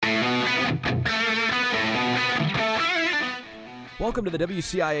Welcome to the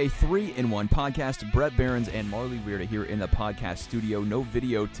WCIA 3-in-1 podcast. Brett Behrens and Marley Weirda here in the podcast studio. No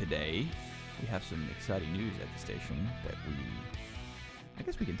video today. We have some exciting news at the station that I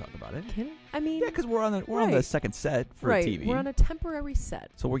guess we can talk about it. I mean, yeah, because we're on the second set for TV. We're on a temporary set.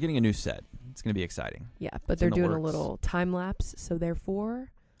 So we're getting a new set. It's going to be exciting. Yeah, but they're doing a little time lapse, so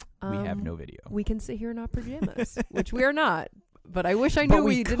therefore we have no video. We can sit here in our pajamas, which we are not. But I wish I knew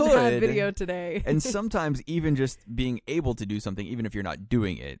we didn't have video today. And sometimes even just being able to do something, even if you're not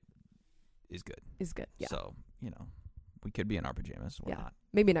doing it, is good. Yeah. So, we could be in our pajamas. We're not.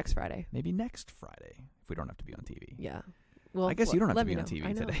 Maybe next Friday. Maybe next Friday, if we don't have to be on TV. Yeah. Well, I guess you don't have to be on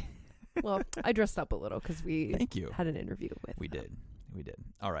TV today. Well, I dressed up a little because we Thank you. had an interview with We did.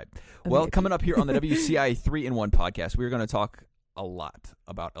 All right. Well, coming up here on the WCIA 3-in-1 podcast, we're going to talk a lot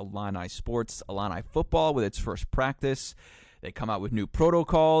about Illini sports, Illini football with its first practice. They come out with new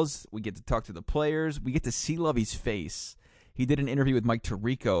protocols. We get to talk to the players. We get to see Lovey's face. He did an interview with Mike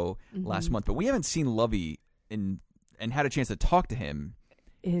Tirico last month, but we haven't seen Lovey and had a chance to talk to him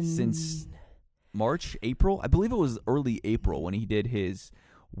since March, April. I believe it was early April when he did his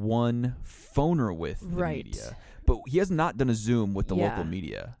one phoner with the media. But he has not done a Zoom with the local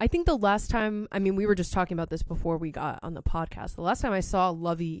media. I think the last time, we were just talking about this before we got on the podcast. The last time I saw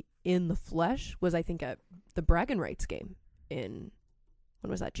Lovey in the flesh was, I think, at the Bragging Rights game. When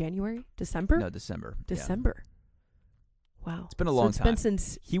was that? January? December? No, December. December. Yeah. Wow. It's been a long time. It's been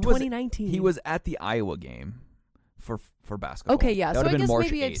since 2019. He was at the Iowa game for basketball. Okay, yeah. That so I guess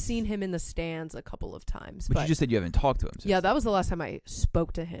March maybe 8th. I've seen him in the stands a couple of times. But you just said you haven't talked to him since. Yeah, that was the last time I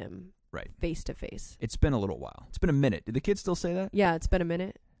spoke to him face to face. It's been a little while. It's been a minute. Did the kids still say that? Yeah, it's been a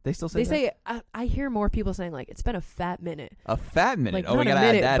minute. They still say that? They say, I hear more people saying, it's been a fat minute. A fat minute? Like, we got to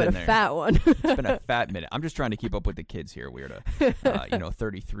add that but in a there. fat one. It's been a fat minute. I'm just trying to keep up with the kids here, Weirda.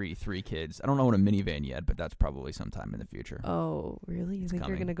 33, 3 kids. I don't own a minivan yet, but that's probably sometime in the future. Oh, really? You think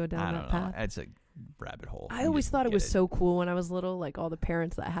you're going to go down that path? It's a rabbit hole. I always thought it was so cool when I was little, all the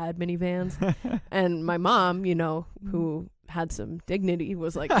parents that had minivans. And my mom, who had some dignity,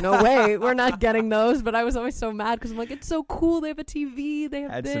 was like, no way, we're not getting those. But I was always so mad because I'm like, it's so cool. They have a TV. They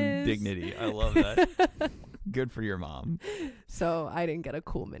have this. Had some dignity. I love that. Good for your mom. So I didn't get a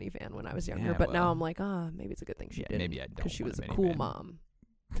cool minivan when I was younger. But now I'm like, maybe it's a good thing she didn't. Maybe I don't, because she was a minivan. cool mom.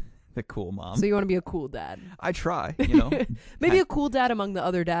 The cool mom. So you want to be a cool dad. I try, Maybe a cool dad among the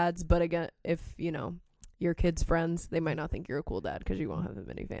other dads. But again, if, your kids' friends, they might not think you're a cool dad because you won't have a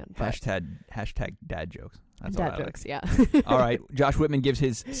minivan. But Hashtag dad jokes. That's dad jokes, yeah. All right. Josh Whitman gives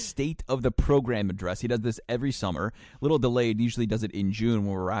his state of the program address. He does this every summer. A little delayed. Usually does it in June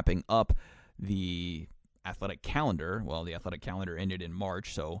when we're wrapping up the athletic calendar. Well, the athletic calendar ended in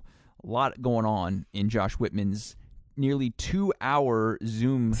March, so a lot going on in Josh Whitman's nearly 2-hour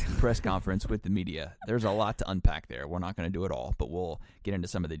Zoom press conference with the media. There's a lot to unpack there. We're not going to do it all, but we'll get into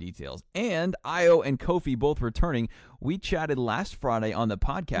some of the details. And Io and Kofi both returning. We chatted last Friday on the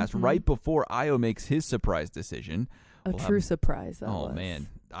podcast right before Io makes his surprise decision. A true surprise, that was. Oh, man.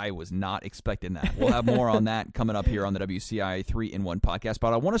 I was not expecting that. We'll have more on that coming up here on the WCIA 3-in-1 podcast.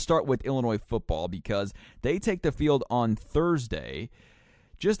 But I want to start with Illinois football because they take the field on Thursday,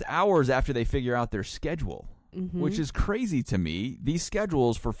 just hours after they figure out their schedule. Which is crazy to me. These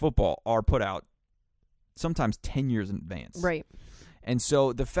schedules for football are put out sometimes 10 years in advance. Right. And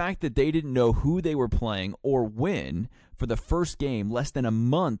so the fact that they didn't know who they were playing or when for the first game less than a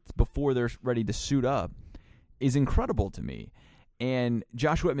month before they're ready to suit up is incredible to me. And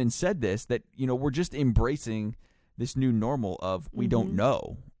Josh Whitman said this, that, we're just embracing this new normal of we don't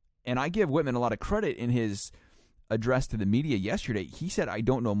know. And I give Whitman a lot of credit in his address to the media yesterday. He said, I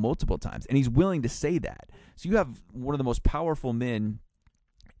don't know, multiple times, and he's willing to say that. So you have one of the most powerful men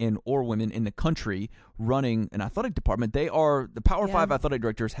or women in the country running an athletic department. They are the Power 5 athletic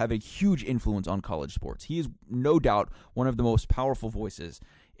directors, have a huge influence on college sports. He is no doubt one of the most powerful voices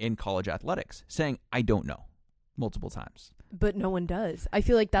in college athletics, saying, I don't know, multiple times. But no one does. I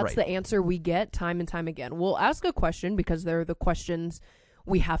feel like that's the answer we get time and time again. We'll ask a question because they're the questions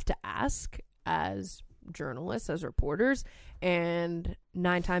we have to ask as journalists, as reporters, and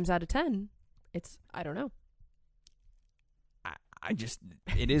 9 times out of 10 it's I don't know.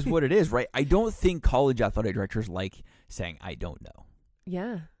 It is what it is, right? I don't think college athletic directors like saying I don't know.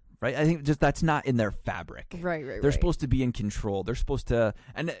 Yeah. Right? I think just that's not in their fabric. Right. They're supposed to be in control. They're supposed to,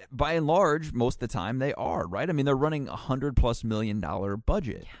 and by and large, most of the time they are, right? I mean, they're running $100+ million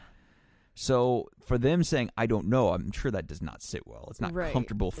budget. Yeah. So for them saying, I don't know, I'm sure that does not sit well. It's not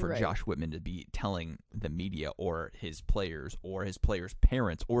comfortable for Josh Whitman to be telling the media or his players'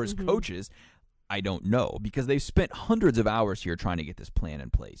 parents or his coaches, I don't know, because they've spent hundreds of hours here trying to get this plan in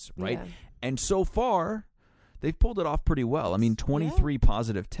place, right? Yeah. And so far, they've pulled it off pretty well. I mean, 23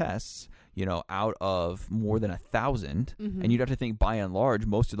 positive tests, out of more than 1,000. Mm-hmm. And you'd have to think, by and large,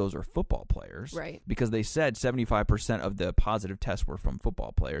 most of those are football players. Right. Because they said 75% of the positive tests were from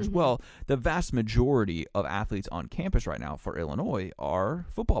football players. Mm-hmm. Well, the vast majority of athletes on campus right now for Illinois are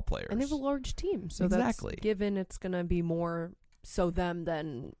football players. And they have a large team. So exactly. That's given it's going to be more so them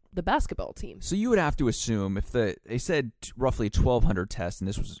than the basketball team. So you would have to assume if they said roughly 1,200 tests, and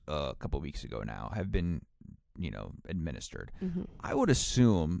this was a couple of weeks ago now, have been administered. Mm-hmm. I would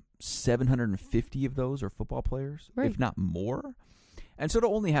assume 750 of those are football players, right. if not more. And so to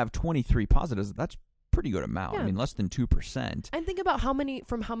only have 23 positives, that's pretty good amount. Yeah. I mean, less than 2%. And think about how many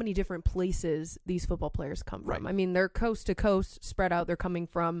different places these football players come from. Right. I mean, they're coast to coast, spread out. They're coming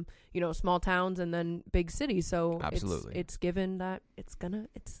from, small towns and then big cities. So absolutely, it's given that it's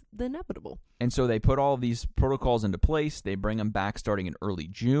the inevitable. And so they put all of these protocols into place. They bring them back starting in early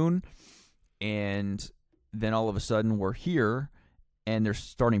June. And then all of a sudden we're here and they're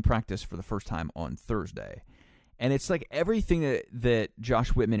starting practice for the first time on Thursday. And it's like everything that Josh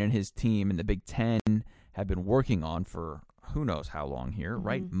Whitman and his team in the Big Ten have been working on for who knows how long here, mm-hmm.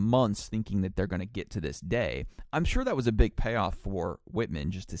 right? Months, thinking that they're going to get to this day. I'm sure that was a big payoff for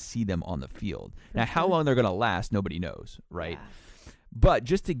Whitman just to see them on the field. Now, how long they're going to last, nobody knows, right? Yeah. But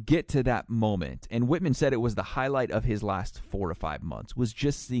just to get to that moment, and Whitman said it was the highlight of his last 4 to 5 months, was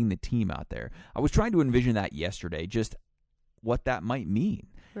just seeing the team out there. I was trying to envision that yesterday, just what that might mean.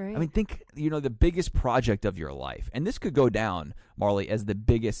 Right. I mean, think, the biggest project of your life. And this could go down, Marley, as the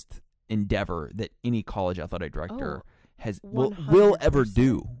biggest endeavor that any college athletic director will ever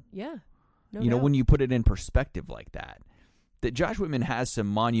do. Yeah. No doubt. When you put it in perspective like that. That Josh Whitman has some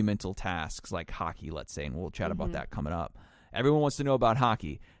monumental tasks like hockey, let's say, and we'll chat about that coming up. Everyone wants to know about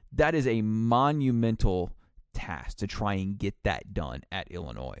hockey. That is a monumental task to try and get that done at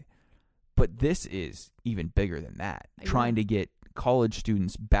Illinois. But this is even bigger than that. Yeah. Trying to get college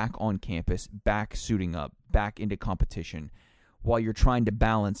students back on campus, back suiting up, back into competition, while you're trying to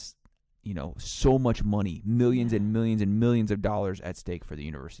balance, so much money, millions and millions and millions of dollars at stake for the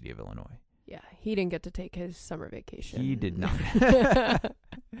University of Illinois. Yeah, he didn't get to take his summer vacation. He did not.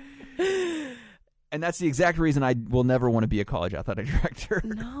 And that's the exact reason I will never want to be a college athletic director.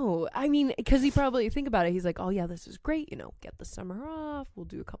 No, I mean, because he probably, think about it, he's like, oh yeah, this is great, get the summer off, we'll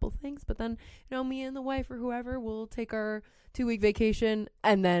do a couple things, but then, me and the wife or whoever will take our 2-week vacation,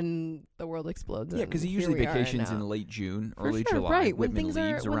 and then the world explodes. Yeah, because he usually vacations in late June, early July. Right, when things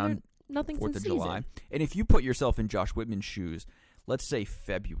leaves around nothing's 4th in of season. July. And if you put yourself in Josh Whitman's shoes, let's say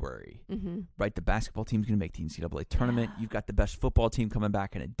February, right? The basketball team's going to make the NCAA tournament. You've got the best football team coming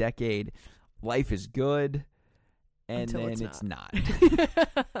back in a decade. Life is good, and until then it's not.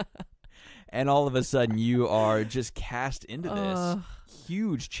 And all of a sudden, you are just cast into this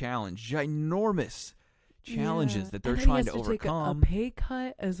huge challenge, ginormous challenges that they're trying to overcome. Take a pay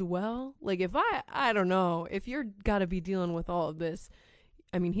cut as well. Like, if I don't know, if you're got to be dealing with all of this,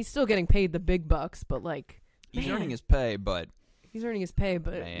 I mean, he's still getting paid the big bucks, but like, he's earning his pay, but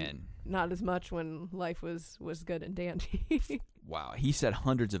man, not as much when life was good and dandy. Wow, he said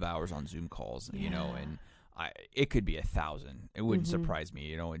hundreds of hours on Zoom calls, and it could be 1,000. It wouldn't surprise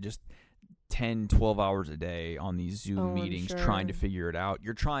me, and just 10, 12 hours a day on these Zoom meetings trying to figure it out.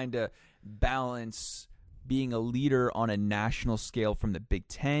 You're trying to balance being a leader on a national scale from the Big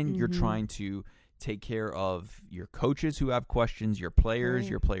Ten. You're trying to take care of your coaches who have questions, your players,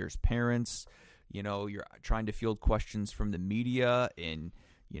 your players' parents. You're trying to field questions from the media and,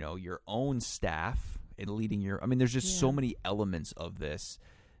 your own staff and leading there's just so many elements of this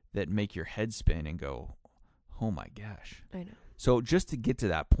that make your head spin and go, oh my gosh. I know. So just to get to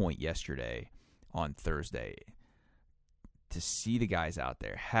that point yesterday on Thursday, to see the guys out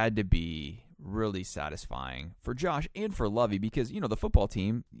there had to be really satisfying for Josh and for Lovie because, the football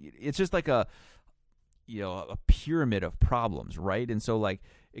team, it's just like a pyramid of problems, right? And so like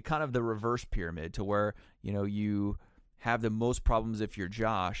it kind of the reverse pyramid to where, you have the most problems if you're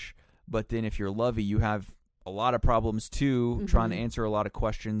Josh, but then if you're Lovie, you have a lot of problems too, trying to answer a lot of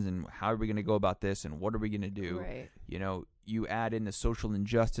questions and how are we going to go about this and what are we going to do? Right. You add in the social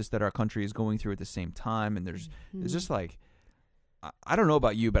injustice that our country is going through at the same time. And there's just like, I don't know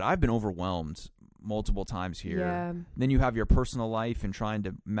about you, but I've been overwhelmed multiple times here. Yeah. Then you have your personal life and trying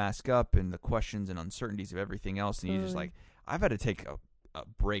to mask up and the questions and uncertainties of everything else. And you just like, I've had to take a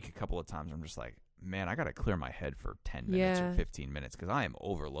break a couple of times. I'm just like, man, I got to clear my head for 10 minutes or 15 minutes because I am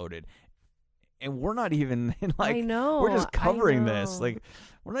overloaded. And we're not even in like, I know, we're just covering this. Like,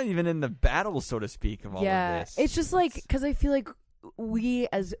 we're not even in the battle, so to speak, of all of this. It's just like, because I feel like we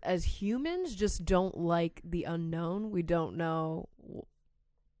as humans just don't like the unknown. We don't know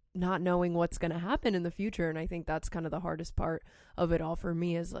not knowing what's going to happen in the future. And I think that's kind of the hardest part of it all for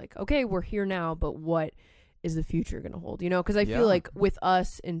me is like, okay, we're here now, but what is the future going to hold? You know, because I feel like with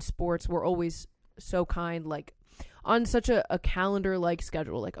us in sports, we're always so kind, like on such a calendar like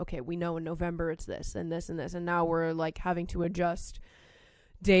schedule, like, okay, we know in November it's this and this and this. And now we're like having to adjust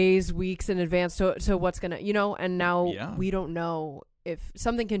days, weeks in advance to what's going to, you know, and now we don't know if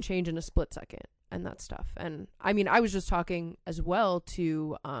something can change in a split second. And that stuff. And I mean, I was just talking as well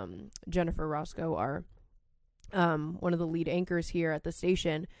to Jennifer Roscoe, our one of the lead anchors here at the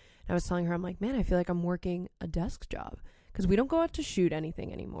station. And I was telling her, I'm like, man, I feel like I'm working a desk job because we don't go out to shoot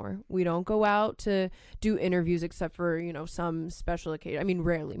anything anymore. We don't go out to do interviews except for, you know, some special occasion. I mean,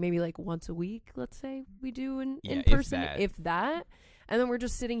 rarely, maybe like once a week, let's say we do in person, if that. And then we're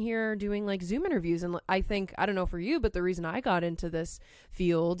just sitting here doing like Zoom interviews. And I think, I don't know for you, but the reason I got into this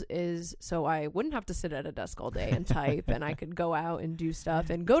field is so I wouldn't have to sit at a desk all day and type and I could go out and do stuff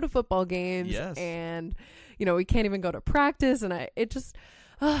and go to football games. Yes. And, you know, we can't even go to practice. And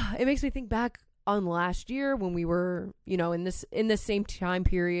it makes me think back on last year when we were, you know, in this same time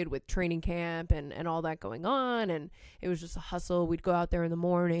period with training camp and all that going on. And it was just a hustle. We'd go out there in the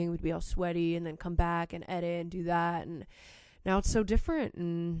morning, we'd be all sweaty and then come back and edit and do that. And now it's so different,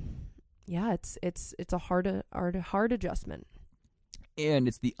 and yeah, it's a hard adjustment. And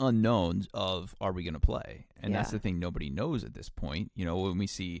it's the unknowns of, are we going to play? And that's the thing nobody knows at this point. You know, when we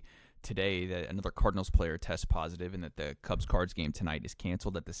see today that another Cardinals player tests positive and that the Cubs-Cards game tonight is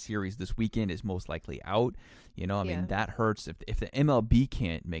canceled, that the series this weekend is most likely out, you know, I mean, that hurts. If the MLB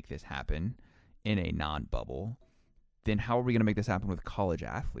can't make this happen in a non-bubble, then how are we going to make this happen with college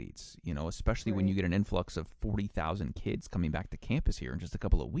athletes, you know, especially when you get an influx of 40,000 kids coming back to campus here in just a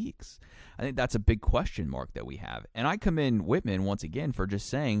couple of weeks? I think that's a big question mark that we have. And I commend Whitman once again for just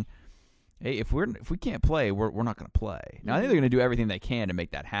saying, hey, if we can't play, we're not going to play. Now, I think they're going to do everything they can to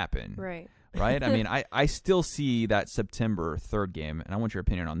make that happen. Right. Right? I mean, I still see that September 3rd game, and I want your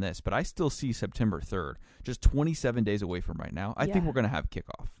opinion on this, but I still see September 3rd, just 27 days away from right now. I think we're going to have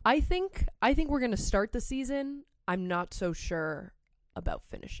kickoff. I think we're going to start the season. I'm not so sure about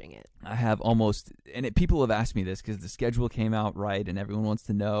finishing it. I have almost, and people have asked me this because the schedule came out right, and everyone wants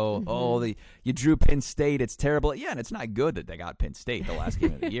to know, you drew Penn State, it's terrible. Yeah, and it's not good that they got Penn State the last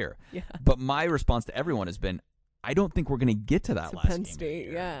game of the year. Yeah. But my response to everyone has been, I don't think we're going to get to that last Penn game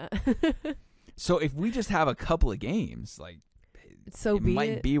State, of the year. So if we just have a couple of games, like, it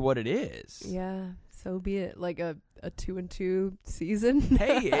might be what it is. Yeah. So be it, like a 2-2 season.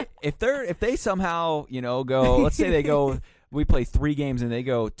 Hey, if they somehow, you know, go, let's say we play 3 games and they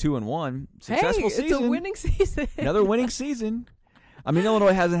go 2-1, successful season. It's a winning season. Another winning season. I mean,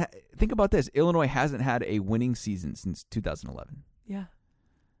 Illinois hasn't. Think about this. Illinois hasn't had a winning season since 2011. Yeah.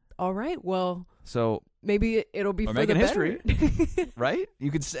 All right. Well. So maybe it'll be for making the better. history, right?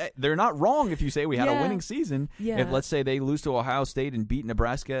 You could say they're not wrong if you say we had a winning season. Yeah. If let's say they lose to Ohio State and beat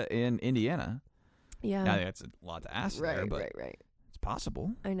Nebraska and Indiana. Yeah. Now that's a lot to ask there, but right. It's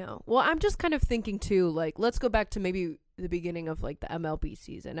possible. I know. Well, I'm just kind of thinking too, like, let's go back to maybe the beginning of like the MLB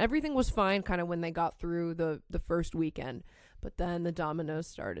season. Everything was fine kind of when they got through the first weekend, but then the dominoes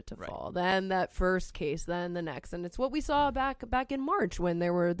started to fall. Then that first case, then the next. And it's what we saw back in March when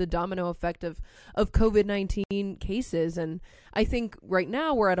there were the domino effect of COVID-19 cases. And I think right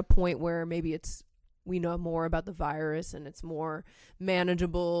now we're at a point where maybe we know more about the virus and it's more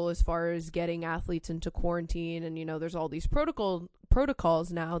manageable as far as getting athletes into quarantine. And, you know, there's all these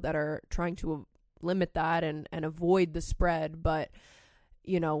protocols now that are trying to limit that and avoid the spread. But,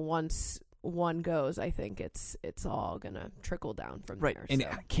 you know, once one goes, I think it's all going to trickle down from there. And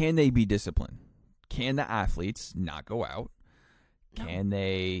can they be disciplined? Can the athletes not go out? No. Can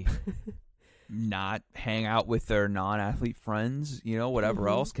they not hang out with their non-athlete friends, you know, whatever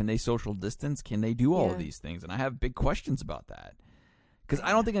else? Can they social distance? Can they do all of these things? And I have big questions about that. Because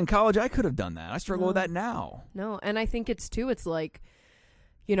I don't think in college I could have done that. I struggle with that now. No, and I think it's like,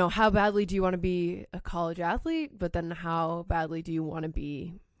 you know, how badly do you want to be a college athlete? But then how badly do you want to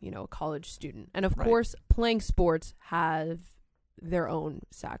be, you know, a college student? And of course, playing sports have their own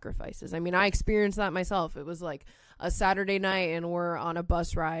sacrifices. I mean, I experienced that myself. It was like a Saturday night and we're on a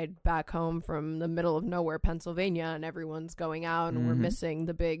bus ride back home from the middle of nowhere, Pennsylvania, and everyone's going out and we're missing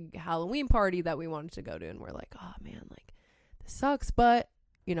the big Halloween party that we wanted to go to. And we're like, oh man, like this sucks. But,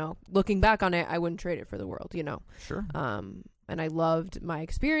 you know, looking back on it, I wouldn't trade it for the world, you know? Sure. And I loved my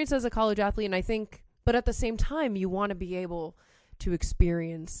experience as a college athlete. And I think, but at the same time, you want to be able to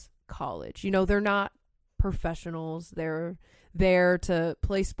experience college. You know, they're not professionals. They're there to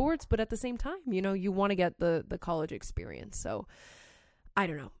play sports, but at the same time, you know, you want to get the college experience. So I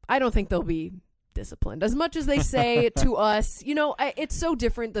don't know. I don't think they'll be disciplined as much as they say to us. It's so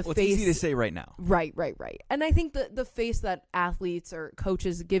different. The face. It's easy to say right now. Right. And I think the face that athletes or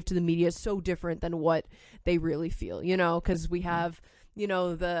coaches give to the media is so different than what they really feel, because we have,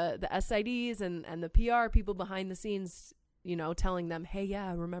 the SIDs and the PR people behind the scenes, telling them, hey,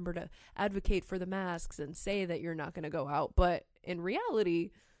 yeah, remember to advocate for the masks and say that you're not going to go out. But in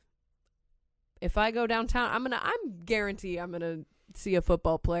reality, if I go downtown, I'm guarantee I'm going to see a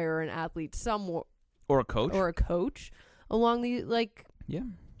football player or an athlete somewhere, or a coach along the yeah.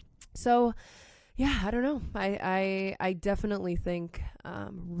 So yeah, I don't know. I definitely think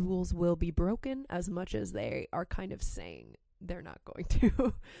rules will be broken as much as they are kind of saying they're not going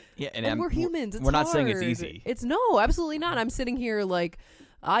to. Yeah, and we're humans. We're not hard. saying it's easy. It's absolutely not. I'm sitting here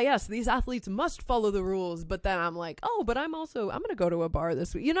yes, these athletes must follow the rules, but then I'm like, but I'm going to go to a bar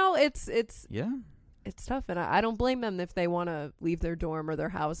this week. It's yeah. It's tough, and I don't blame them if they want to leave their dorm or their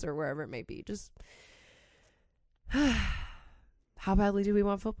house or wherever it may be. Just how badly do we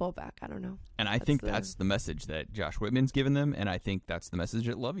want football back? I don't know. And I think that's the message that Josh Whitman's given them, and I think that's the message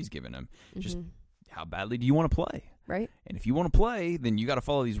that Lovey's given them. Just how badly do you want to play? Right. And if you want to play, then you got to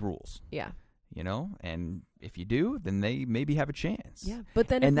follow these rules. Yeah. And if you do, then they maybe have a chance. Yeah. But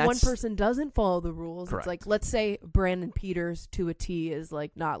then if one person doesn't follow the rules, correct. It's like, let's say Brandon Peters to a T is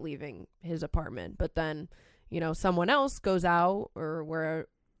not leaving his apartment, but then, someone else goes out or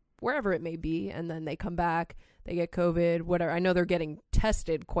wherever it may be, and then they come back, they get COVID, whatever. I know they're getting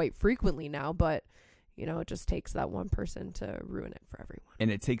tested quite frequently now, but it just takes that one person to ruin it for everyone. And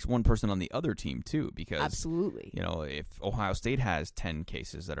it takes one person on the other team, too, because, absolutely, if Ohio State has 10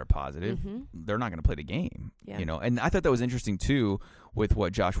 cases that are positive, they're not going to play the game. Yeah. And I thought that was interesting, too, with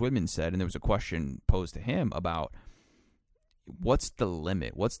what Josh Whitman said. And there was a question posed to him about what's the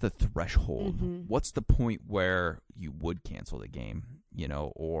limit? What's the threshold? What's the point where you would cancel the game,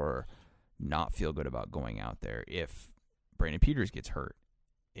 or not feel good about going out there if Brandon Peters gets hurt,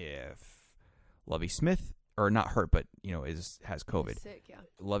 if Lovie Smith, or not hurt, but has COVID. He's sick, yeah.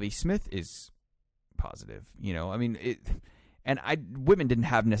 Lovie Smith is positive. Whitman didn't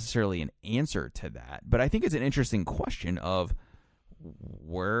have necessarily an answer to that, but I think it's an interesting question of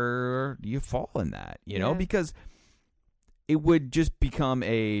where do you fall in that? Because it would just become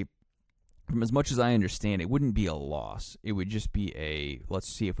from as much as I understand, it wouldn't be a loss. It would just be let's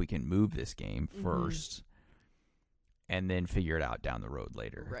see if we can move this game first, and then figure it out down the road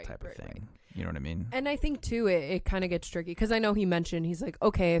later, type of thing. Right. You know what I mean? And I think, too, it kind of gets tricky because I know he mentioned, he's like,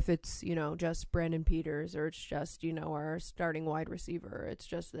 okay, if it's, just Brandon Peters or it's just, our starting wide receiver, it's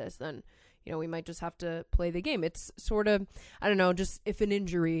just this, then, we might just have to play the game. It's sort of, I don't know, just if an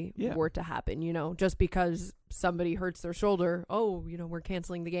injury were to happen, just because somebody hurts their shoulder, we're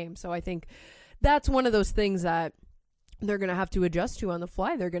canceling the game. So I think that's one of those things that they're going to have to adjust to on the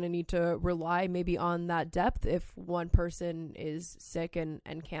fly. They're going to need to rely maybe on that depth if one person is sick and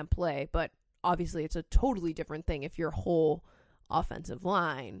can't play. But obviously, it's a totally different thing if your whole offensive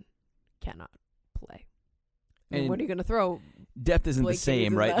line cannot play. And what are you going to throw? Depth isn't the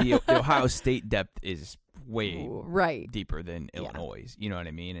same, right? The Ohio State depth is way deeper than Illinois'. You know what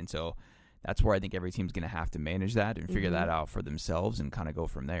I mean? And so that's where I think every team's going to have to manage that and figure that out for themselves and kind of go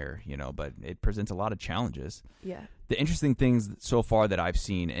from there, But it presents a lot of challenges. Yeah. The interesting things so far that I've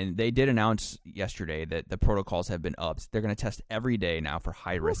seen, and they did announce yesterday that the protocols have been upped. They're going to test every day now for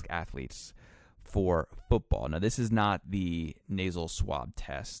high-risk athletes for football. Now, this is not the nasal swab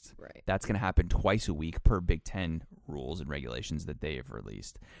test. Right. That's going to happen twice a week per Big Ten rules and regulations that they have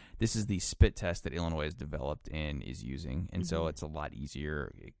released. This is the spit test that Illinois has developed and is using, and so it's a lot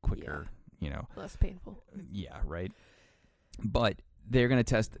easier, quicker, less painful. Yeah, right. But they're going to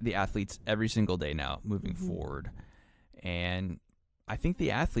test the athletes every single day now moving forward. And I think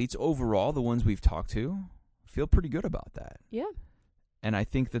the athletes overall, the ones we've talked to, feel pretty good about that. Yeah. And I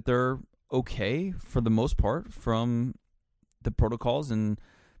think that they're okay for the most part from the protocols and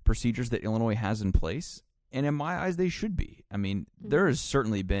procedures that Illinois has in place. And in my eyes, they should be. I mean, there has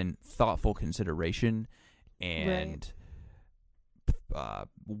certainly been thoughtful consideration and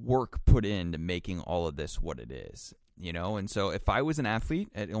work put into making all of this what it is, And so if I was an athlete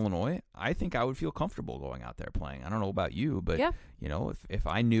at Illinois, I think I would feel comfortable going out there playing. I don't know about you, but, if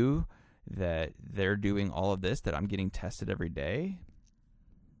I knew that they're doing all of this, that I'm getting tested every day,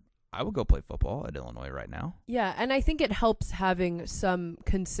 I would go play football at Illinois right now. Yeah, and I think it helps having some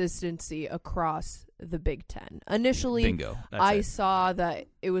consistency across the Big Ten. Initially, Bingo. I saw that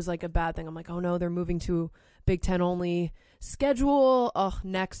it was like a bad thing. I'm like, oh no, they're moving to Big Ten only schedule. Oh,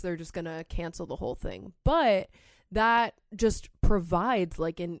 next they're just going to cancel the whole thing. But that just provides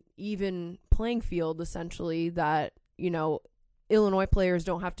like an even playing field, essentially, that, Illinois players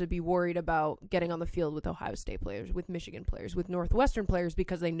don't have to be worried about getting on the field with Ohio State players, with Michigan players, with Northwestern players,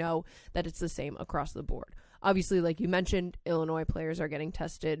 because they know that it's the same across the board. Obviously, like you mentioned, Illinois players are getting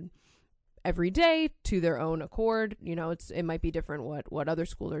tested every day to their own accord. You know, it might be different what other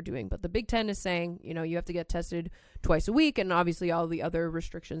schools are doing, but the Big Ten is saying, you know, you have to get tested twice a week, and obviously all the other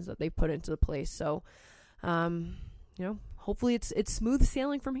restrictions that they've put into place. So, you know, hopefully it's smooth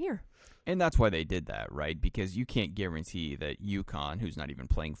sailing from here. And that's why they did that, right? Because you can't guarantee that UConn, who's not even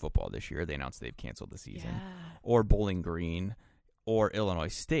playing football this year, they announced they've canceled the season, or Bowling Green or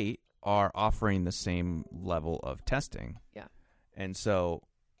Illinois State are offering the same level of testing. Yeah. And so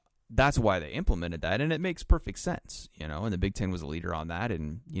that's why they implemented that, and it makes perfect sense, you know, and the Big Ten was a leader on that,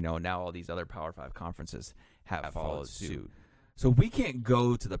 and, you know, now all these other Power 5 conferences have followed suit. So we can't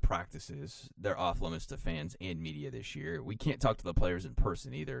go to the practices. They're off limits to fans and media this year. We can't talk to the players in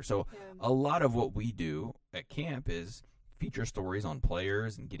person either. So a lot of what we do at camp is feature stories on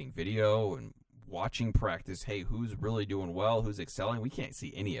players and getting video and watching practice. Hey, who's really doing well? Who's excelling? We can't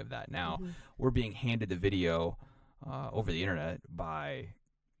see any of that now. Mm-hmm. We're being handed the video over the internet by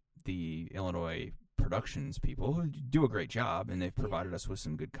the Illinois productions people who do a great job, and they've provided us with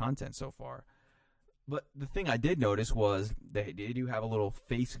some good content so far. But the thing I did notice was they do have a little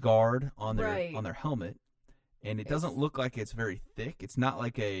face guard on their helmet, and it doesn't look like it's very thick. It's not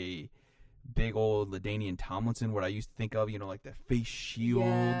like a big old LaDainian Tomlinson, what I used to think of, you know, like the face shield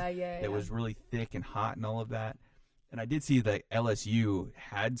that was really thick and hot and all of that. And I did see that LSU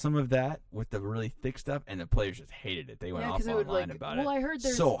had some of that with the really thick stuff, and the players just hated it. They went off online about it. Well, I heard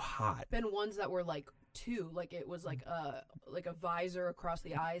there's so hot. Been ones that were like two, like it was like a visor across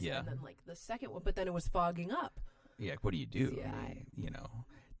the eyes, and then like the second one, but then it was fogging up. Yeah, what do you do? Yeah, I mean, you know,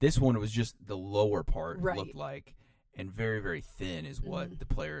 this one was just the lower part looked like, and very, very thin is what the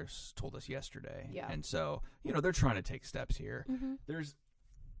players told us yesterday. Yeah, and so you know they're trying to take steps here. Mm-hmm.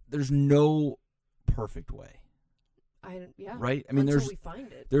 There's no perfect way. Right? I mean,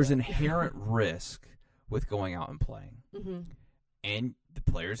 there's inherent risk with going out and playing. Mm-hmm. And the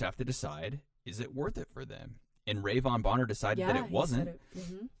players have to decide, is it worth it for them? And Ray Von Bonner decided that it wasn't.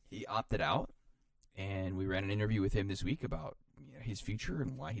 He opted out, and we ran an interview with him this week about his future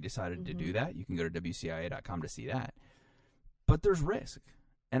and why he decided to do that. You can go to WCIA.com to see that. But there's risk,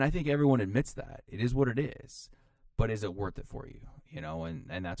 and I think everyone admits that. It is what it is. But is it worth it for you? You know,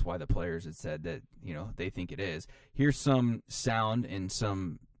 and that's why the players had said that, you know, they think it is. Here's some sound and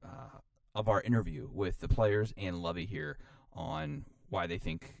some of our interview with the players and Lovie here on why they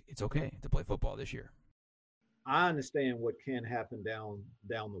think it's okay to play football this year. I understand what can happen down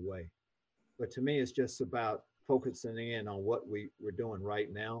the way. But to me, it's just about focusing in on what we're doing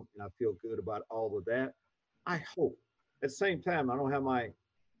right now. And I feel good about all of that. I hope. At the same time, I don't have my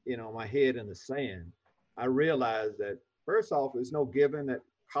head in the sand. I realize that, first off, there's no given that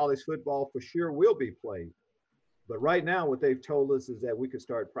college football for sure will be played. But right now, what they've told us is that we could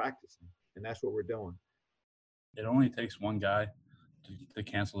start practicing, and that's what we're doing. It only takes one guy to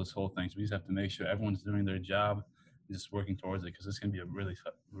cancel this whole thing. So we just have to make sure everyone's doing their job and just working towards it, because it's going to be a really,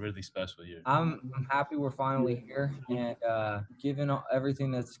 really special year. I'm happy we're finally here, and given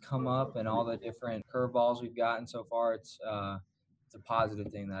everything that's come up and all the different curveballs we've gotten so far, it's a positive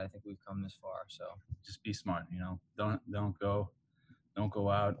thing that I think we've come this far. So just be smart, you know. Don't go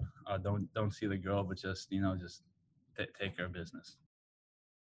out. Don't see the girl, but just take care of business.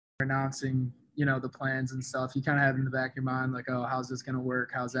 Announcing, you know, the plans and stuff, you kind of have in the back of your mind like, oh, how's this going to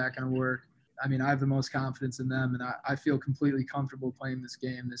work? How's that going to work? I mean, I have the most confidence in them, and I feel completely comfortable playing this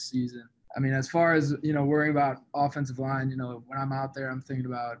game this season. I mean, as far as, you know, worrying about offensive line, you know, when I'm out there, I'm thinking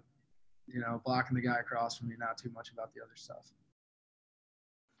about, you know, blocking the guy across from me, not too much about the other stuff.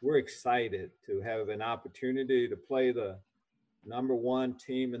 We're excited to have an opportunity to play the number one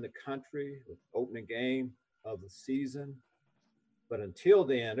team in the country, the opening game of the season. But until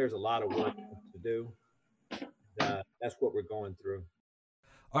then, there's a lot of work to do. That's what we're going through.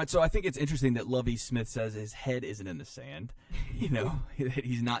 All right, so I think it's interesting that Lovie Smith says his head isn't in the sand. You know,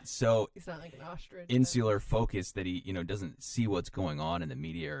 he's not like an ostrich, insular focused that he, you know, doesn't see what's going on in the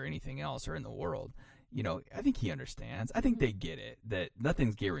media or anything else or in the world. You know, I think he understands. I think they get it, that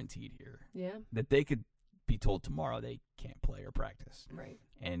nothing's guaranteed here. Yeah. That they could be told tomorrow they can't play or practice. Right.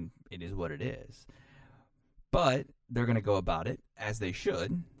 And it is what it is. But they're going to go about it, as they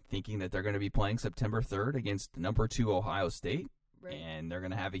should, thinking that they're going to be playing September 3rd against number 2 Ohio State. Right. And they're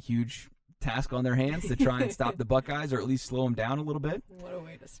going to have a huge task on their hands to try and stop the Buckeyes, or at least slow them down a little bit. What a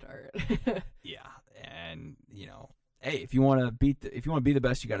way to start. Yeah. And, you know, hey, if you want to be the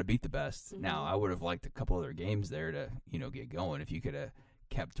best, you got to beat the best. Mm-hmm. Now, I would have liked a couple other games there to, you know, get going. If you could have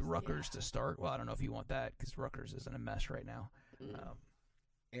kept Rutgers to start. Well, I don't know if you want that, because Rutgers is in a mess right now.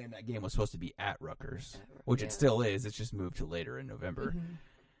 And that game was supposed to be at Rutgers, which it still is. It's just moved to later in November. Mm-hmm.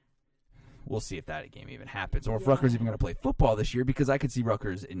 We'll see if that game even happens, or if Rutgers even going to play football this year, because I could see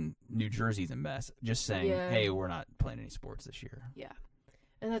Rutgers in New Jersey's a mess, just saying, hey, we're not playing any sports this year. Yeah.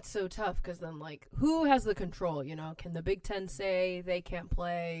 And that's so tough, because then, like, who has the control, you know? Can the Big Ten say they can't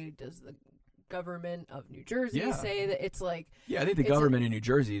play? Does the government of New Jersey say that? It's like... Yeah, I think the government in New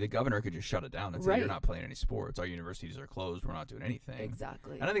Jersey, the governor could just shut it down and say, you're not playing any sports. Our universities are closed. We're not doing anything.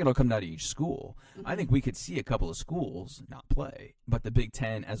 Exactly. And I think it'll come down to each school. Mm-hmm. I think we could see a couple of schools not play, but the Big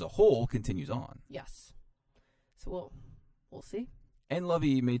Ten as a whole continues on. Yes. So we'll see. And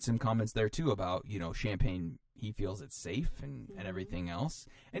Lovey made some comments there, too, about, you know, Champaign, he feels it's safe and everything else.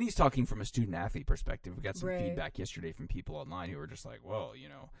 And he's talking from a student-athlete perspective. We got some feedback yesterday from people online who were just like, well, you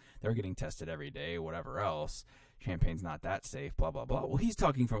know, they're getting tested every day, whatever else. Champaign's not that safe, blah, blah, blah. Well, he's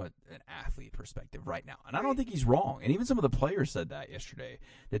talking from an athlete perspective right now. And I don't think he's wrong. And even some of the players said that yesterday,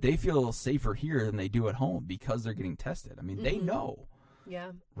 that they feel safer here than they do at home because they're getting tested. I mean, they know.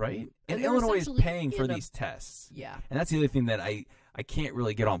 Yeah. Right? And Illinois is paying for these tests. Yeah. And that's the other thing that I can't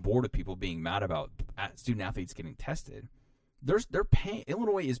really get on board with people being mad about student athletes getting tested. They're paying.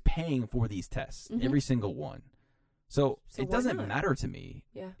 Illinois is paying for these tests, every single one. So it doesn't matter to me.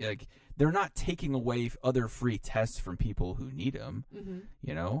 Yeah. Like, they're not taking away other free tests from people who need them. Mm-hmm.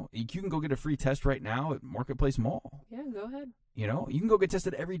 You know, you can go get a free test right now at Marketplace Mall. Yeah, go ahead. You know, you can go get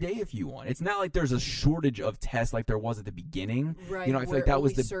tested every day if you want. It's not like there's a shortage of tests like there was at the beginning. Right. You know, I feel like that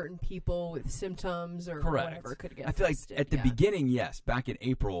was certain people with symptoms or whatever could get I feel tested. like at the beginning, yes, back in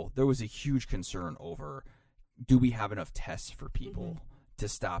April, there was a huge concern over, do we have enough tests for people to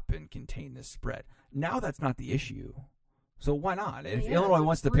stop and contain this spread? Now that's not the issue. So why not? If Illinois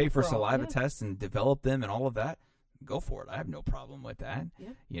wants to pay for saliva tests and develop them and all of that, go for it. I have no problem with that. Yeah.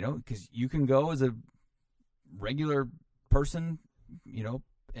 You know, because you can go as a regular person, you know,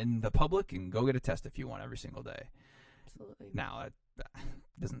 in the public and go get a test if you want every single day. Absolutely. Now, that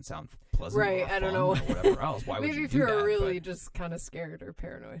doesn't sound pleasant. Right. I don't know. Or whatever else. Why would Maybe you if do you're that? really just kind of scared or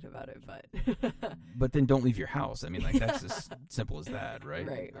paranoid about it, but. But then don't leave your house. I mean, like, that's as simple as that, right?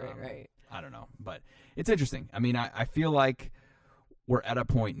 Right. I don't know. But it's interesting. I mean, I feel like we're at a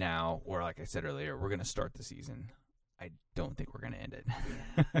point now where, like I said earlier, we're going to start the season. I don't think we're going to end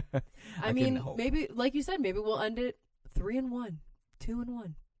it. I mean, maybe, like you said, maybe we'll end it 3-1,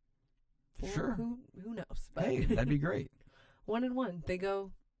 2-1. Sure. Who knows? But hey, that'd be great. 1-1. They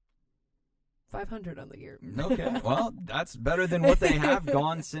go 500 on the year. Okay. Well, that's better than what they have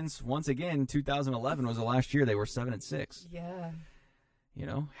gone since, once again, 2011 was the last year they were 7-6. Yeah. You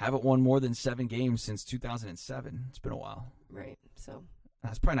know, haven't won more than 7 games since 2007. It's been a while. Right. So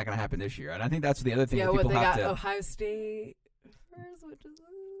that's probably not going to happen this year. And I think that's the other thing that what people they have got to. Ohio State first, which is.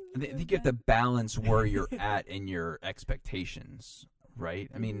 I think you have to balance where you're at in your expectations, right?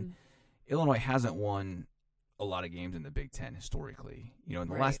 I mean, Illinois hasn't won a lot of games in the Big Ten historically. You know, in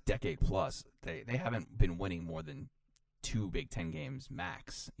the last decade plus, they haven't been winning more than 2 Big Ten games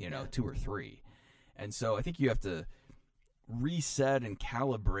max, you know, 2 or 3. And so I think you have to reset and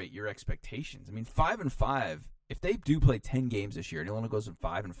calibrate your expectations. I mean, 5-5, if they do play 10 games this year and Illinois goes from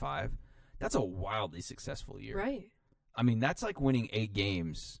 5-5, that's a wildly successful year. Right. I mean, that's like winning 8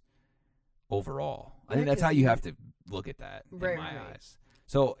 games overall. I think that's how you have to look at that in my eyes.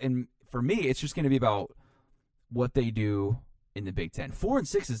 So, and for me, it's just going to be about what they do in the Big Ten.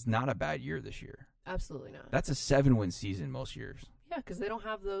 4-6 is not a bad year this year. Absolutely not. That's a 7-win season most years. Yeah, because they don't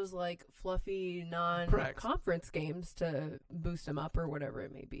have those like fluffy non-conference games to boost them up or whatever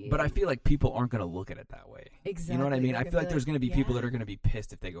it may be. But I feel like people aren't going to look at it that way. Exactly. You know what I mean? I feel like there's going to be people that are going to be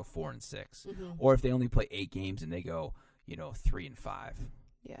pissed if they go 4-6, or if they only play 8 games and they go, 3-5.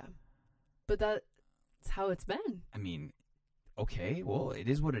 Yeah, but that's how it's been. I mean, okay, well, it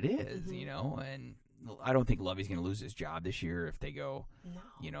is what it is, and I don't think Lovey's going to lose his job this year if they go,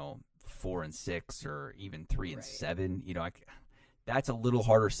 4-6 or even 3-7. That's a little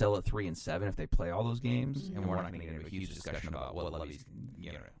harder sell at 3-7 if they play all those games, and we're not going to get into a huge discussion about what Lovey's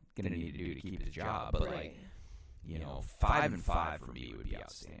going to need to do to keep his job. But 5-5 for me would be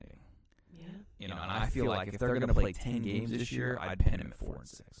outstanding. Yeah, and I feel like if they're going to play 10 games this year, I'd pin him at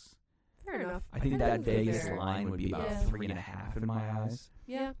 4-6. Fair enough. I think that Vegas line would be about 3.5 in my eyes.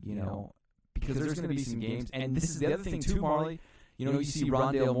 Yeah. Because there's going to be some games, and this is the other thing too, Marley. You see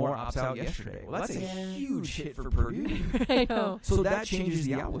Rondale Moore opts out yesterday. Well, that's a huge hit for Purdue. I know. So that changes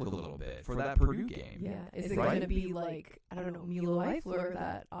the outlook a little bit for that Purdue game. Yeah. Is it going to be like, I don't know, Milo Eifler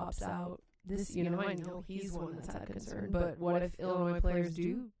that opts out this? I know he's one that's had concern. But what if Illinois players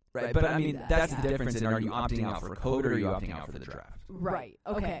do Right, but I mean, that's the difference in are you opting out for COVID or are you opting out for the draft? Right.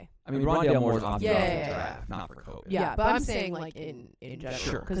 Okay. I mean, Rondale Moore's opting out for the draft, not for COVID. Yeah, but I'm saying like in general.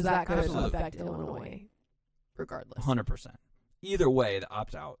 Sure. Because that could affect Illinois regardless. 100%. Either way, the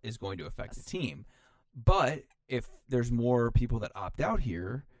opt-out is going to affect the team. But if there's more people that opt out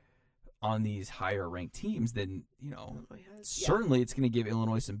here on these higher-ranked teams, then, certainly it's going to give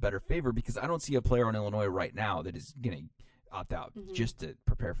Illinois some better favor because I don't see a player on Illinois right now that is going to opt out just to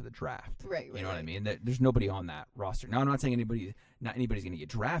prepare for the draft. Right. You know what I mean? There's nobody on that roster. Now, I'm not saying not anybody's going to get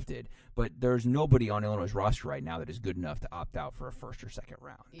drafted, but there's nobody on Illinois' roster right now that is good enough to opt out for a first or second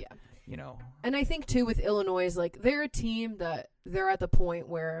round. Yeah. And I think, too, with Illinois, like, they're a team that they're at the point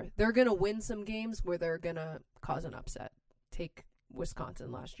where they're going to win some games where they're going to cause an upset. Take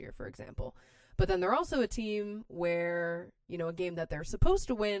Wisconsin last year, for example. But then they're also a team where, a game that they're supposed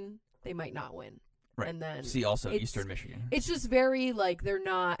to win, they might not win. Right. And then see also Eastern Michigan. It's just very like they're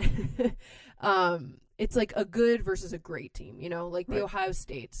not it's like a good versus a great team, like the Ohio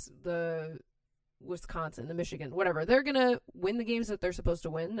States, the Wisconsin, the Michigan, whatever. They're going to win the games that they're supposed to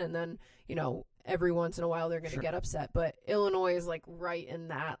win and then, every once in a while they're going to get upset, but Illinois is like right in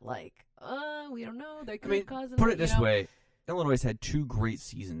that like, we don't know. They could cause put it this way, Illinois has had 2 great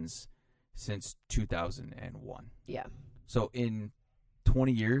seasons since 2001. Yeah. So in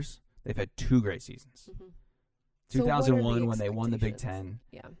 20 years they've had 2 great seasons. 2001 when they won the Big Ten.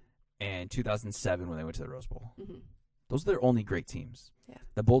 Yeah. And 2007 when they went to the Rose Bowl. Those are their only great teams. Yeah.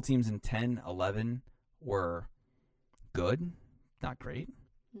 The bowl teams in 10, 11 were good, not great.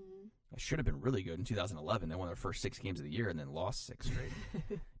 It should have been really good in 2011. They won their first 6 games of the year and then lost 6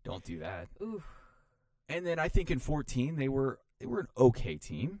 straight. Don't do that. Oof. And then I think in 14 they were an okay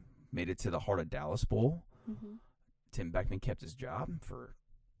team. Made it to the Heart of Dallas Bowl. Tim Beckman kept his job for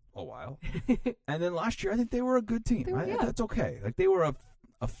a while. And then last year, I think they were a good team. That's okay. Like they were a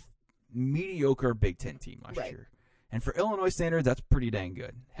mediocre Big Ten team last year. And for Illinois standards, that's pretty dang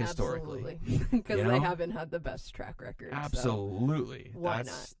good historically. Because they haven't had the best track record. Absolutely. So why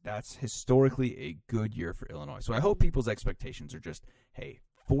not? That's historically a good year for Illinois. So I hope people's expectations are just, hey,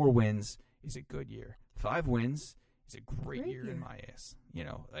 4 wins is a good year. 5 wins is a great year in my eyes.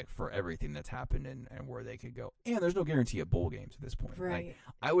 Like for everything that's happened and where they could go. And there's no guarantee of bowl games at this point. Right. Like,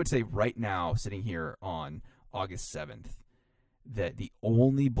 I would say right now, sitting here on August 7th, that the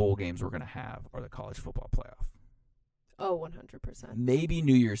only bowl games we're going to have are the college football playoff. Oh, 100%. Maybe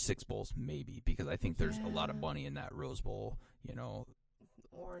New Year's 6 bowls, maybe, because I think there's a lot of money in that Rose Bowl,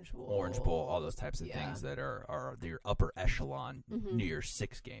 Orange Bowl, all those types of things that are your upper echelon New Year's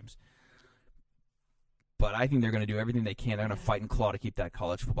 6 games. But I think they're going to do everything they can. They're going to fight and claw to keep that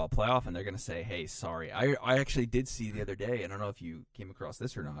college football playoff, and they're going to say, hey, sorry. I actually did see the other day, I don't know if you came across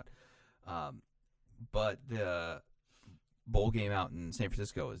this or not, but the bowl game out in San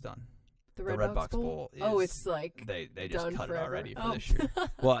Francisco is done. The Red Box Bowl is, it's like they just cut forever. it already for this year.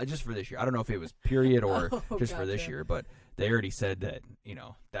 Well, just for this year. I don't know if it was period or just for this year, but they already said that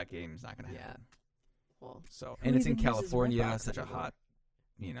that game's not going to happen. Well, so and it's in California, such a hot,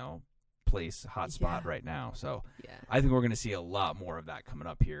 place, hot spot right now. So I think we're going to see a lot more of that coming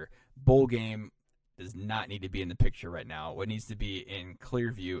up here. Bowl game does not need to be in the picture right now. What needs to be in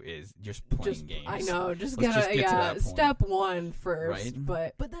clear view is just playing games. I know, Let's just get to that point. Step 1 first.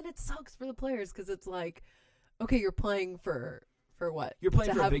 Right? But then it sucks for the players because it's like, okay, you're playing for what? You're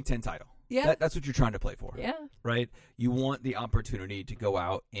playing for a Big Ten title. Yeah. That's what you're trying to play for. Yeah. Right? You want the opportunity to go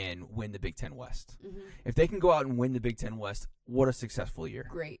out and win the Big Ten West. If they can go out and win the Big Ten West, what a successful year.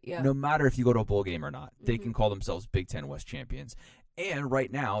 Great, yeah. No matter if you go to a bowl game or not, they can call themselves Big Ten West champions. And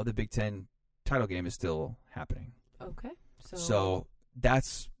right now, the Big Ten title game is still happening. Okay. So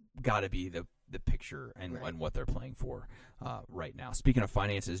that's got to be the picture and what they're playing for right now. Speaking of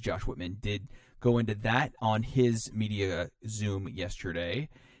finances, Josh Whitman did go into that on his media Zoom yesterday,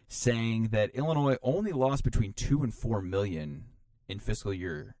 saying that Illinois only lost between $2 and $4 million in fiscal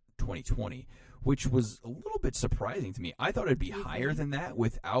year 2020, which was a little bit surprising to me. I thought it'd be higher than that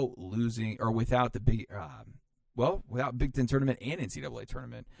without without Big Ten tournament and NCAA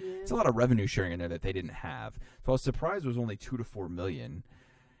tournament. It's a lot of revenue sharing in there that they didn't have. So I was surprised it was only $2 to $4 million.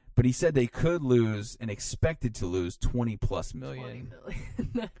 But he said they could lose and expected to lose $20+ million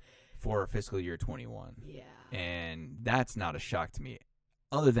for fiscal year 21. Yeah. And that's not a shock to me.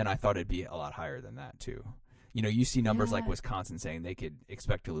 Other than I thought it'd be a lot higher than that too. You see numbers like Wisconsin saying they could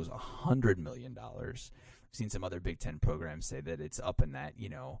expect to lose $100 million. I've seen some other Big Ten programs say that it's up in that,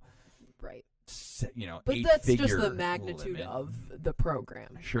 right. But that's just the magnitude of the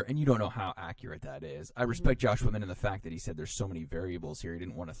program. Sure, and you don't know how accurate that is. I respect Josh Whitman in the fact that he said there's so many variables here. He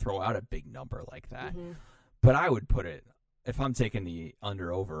didn't want to throw out a big number like that. But I would put it if I'm taking the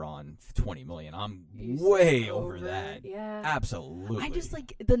under-over on $20 million, I'm way over that. Yeah. Absolutely. I just,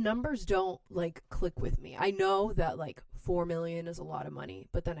 like, the numbers don't, like, click with me. I know that, like, $4 million is a lot of money,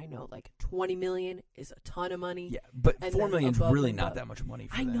 but then I know, like, $20 million is a ton of money. Yeah, but $4 million is really not that much money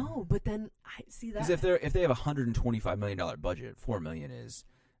for them. I know, but then I see that. Because if they have a $125 million budget, $4 million is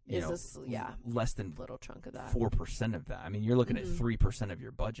less than little chunk of that. 4% of that. I mean, you're looking at 3% of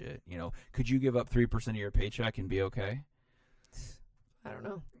your budget. You know, could you give up 3% of your paycheck and be okay? I don't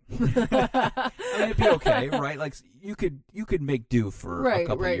know. I mean, it'd be okay, right? Like you could make do for a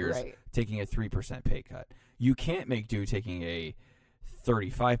couple of years taking a 3% pay cut. You can't make do taking a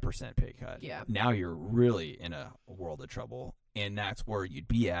 35% pay cut. Yeah. Now you're really in a world of trouble, and that's where you'd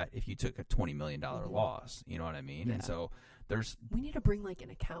be at if you took a $20 million loss. You know what I mean? Yeah. And so we need to bring like an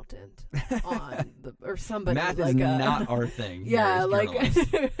accountant on or somebody. Math like is not our thing. Yeah, like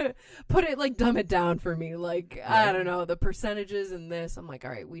put it like dumb it down for me. Like right. I don't know the percentages in this. I'm like,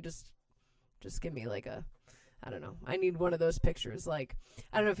 all right, we just give me like a. I don't know. I need one of those pictures. Like,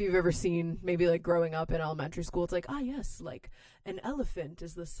 I don't know if you've ever seen, maybe like growing up in elementary school, it's like, yes, like an elephant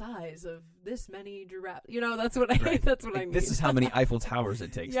is the size of this many giraffes. You know, that's what that's what I need. This is how many Eiffel Towers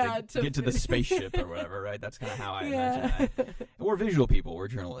it takes to get to the spaceship or whatever, right? That's kind of how I imagine that. And we're visual people. We're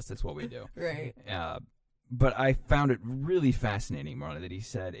journalists. That's what we do. Right. But I found it really fascinating, Marla, that he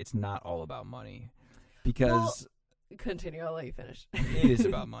said it's not all about money. Because... Continue. I'll let you finish. It is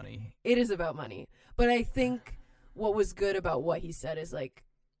about money. It is about money. But I think what was good about what he said is like,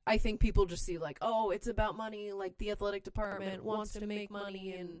 I think people just see like, oh, it's about money. Like the athletic department wants to make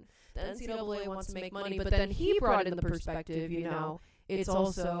money and the NCAA wants to make money. But then he brought in the perspective, you know, it's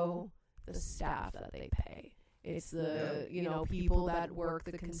also the staff that they pay. It's the, you know, people that work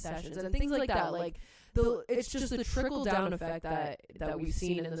the concessions and things like that. Like, it's just the trickle down effect that we've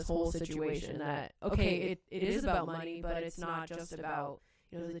seen in this whole situation that, okay, it is about money, but it's not just about,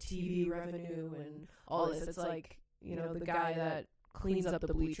 you know, the TV revenue and all this. It's like, you know, the guy that cleans up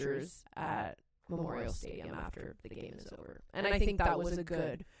the bleachers at Memorial Stadium after the game is over. And I think that was a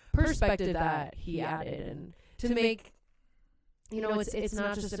good perspective that he added, and to make, you know, it's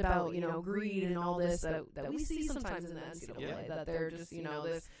not just about, you know, greed and all this that we see sometimes in the NCAA, that they're just, you know,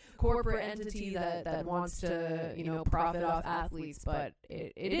 this corporate entity that wants to, you know, profit off athletes, but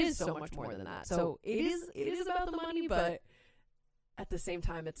it is so much more than that. So it is about the money, but at the same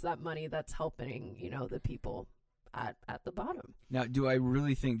time, it's that money that's helping, you know, the people at the bottom. Now, do I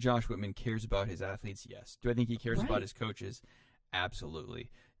really think Josh Whitman cares about his athletes? Yes. Do I think he cares about his coaches? Absolutely.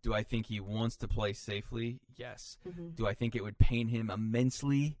 Do I think he wants to play safely? Yes. Mm-hmm. Do I think it would pain him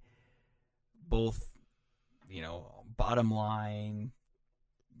immensely, both, you know, bottom line,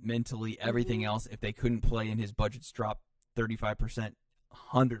 mentally, everything else, if they couldn't play and his budget's dropped 35%,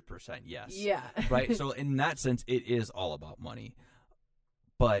 100%, yes. Yeah. Right? So in that sense, it is all about money.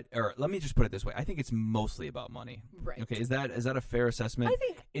 But, or let me just put it this way. I think it's mostly about money. Right. Okay, is that a fair assessment? I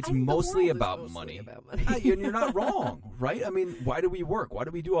think it's the mostly world about is money. About money. And you're not wrong, right? I mean, why do we work? Why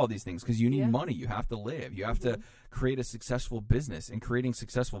do we do all these things? Because you need money. You have to live. You have to create a successful business. And creating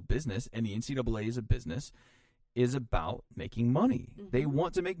successful business, and the NCAA is a business, is about making money. They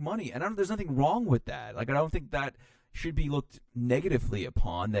want to make money. And there's nothing wrong with that. Like, I don't think that should be looked negatively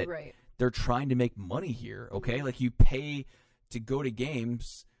upon, that they're trying to make money here, okay? Like, you pay to go to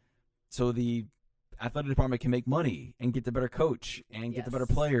games so the athletic department can make money and get the better coach and get the better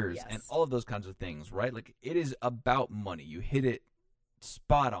players and all of those kinds of things, right? Like, it is about money. You hit it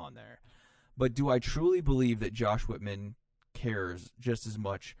spot on there. But do I truly believe that Josh Whitman cares just as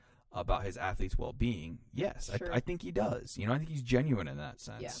much about his athletes' well-being? Yes, sure. I think he does. You know, I think he's genuine in that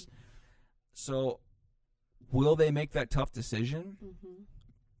sense. Yeah. So will they make that tough decision?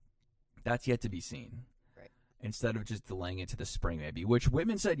 That's yet to be seen. Instead of just delaying it to the spring, maybe, which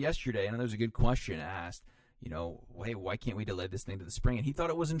Whitman said yesterday, and there was a good question asked, you know, hey, why can't we delay this thing to the spring? And he thought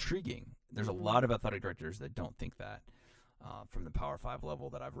it was intriguing. There's a lot of athletic directors that don't think that from the Power 5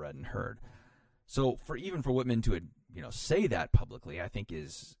 level that I've read and heard. So for Whitman to, you know, say that publicly, I think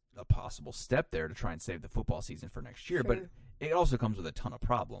is a possible step there to try and save the football season for next year. Sure. But it also comes with a ton of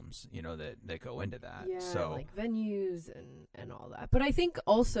problems, you know, that go into that. Yeah, so, like venues and all that. But I think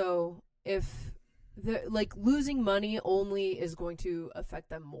also if losing money only is going to affect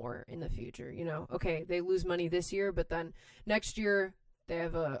them more in the future. You know, okay, they lose money this year, but then next year they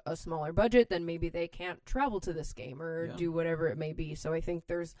have a smaller budget, then maybe they can't travel to this game or do whatever it may be. So I think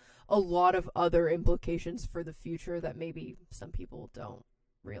there's a lot of other implications for the future that maybe some people don't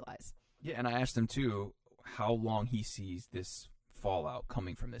realize. Yeah, and I asked him too how long he sees this fallout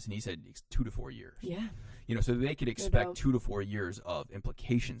coming from this, and he said 2 to 4 years. Yeah. You know, so they could expect 2 to 4 years of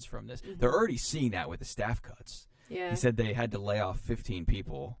implications from this. They're already seeing that with the staff cuts. Yeah. He said they had to lay off 15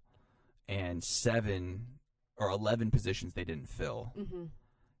 people and 7 or 11 positions they didn't fill. Mm-hmm.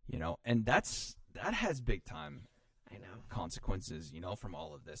 You know, and that has big time consequences, from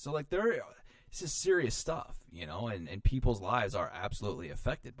all of this. So like this is serious stuff, and people's lives are absolutely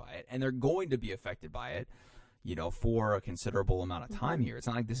affected by it, and they're going to be affected by it, for a considerable amount of time here. It's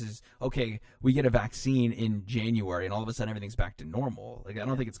not like this is, okay, we get a vaccine in January and all of a sudden everything's back to normal. Like, I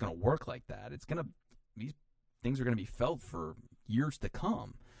don't think it's going to work like that. These things are going to be felt for years to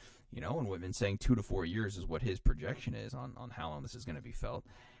come, and we've been saying 2 to 4 years is what his projection is on how long this is going to be felt.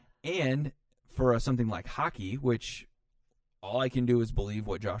 And for something like hockey, which all I can do is believe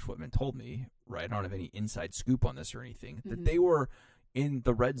what Josh Whitman told me, right? I don't have any inside scoop on this or anything, that they were in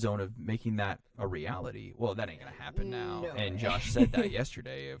the red zone of making that a reality. Well, that ain't going to happen now. No And way. Josh said that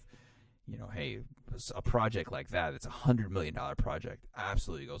yesterday of, hey, a project like that, it's $100 million project,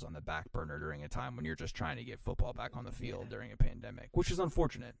 absolutely goes on the back burner during a time when you're just trying to get football back on the field during a pandemic, which is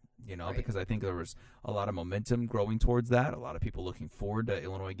unfortunate, because I think there was a lot of momentum growing towards that, a lot of people looking forward to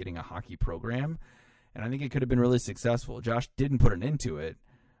Illinois getting a hockey program, and I think it could have been really successful. Josh didn't put an end to it,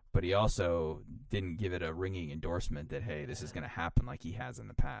 but he also didn't give it a ringing endorsement that, hey, this is going to happen like he has in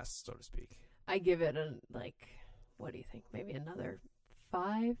the past, so to speak. I give it what do you think? Maybe another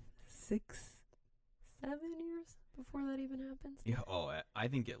 5, 6, 7 years before that even happens? Yeah, I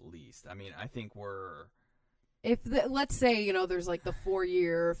think at least. I mean, I think we're... Let's say, there's like the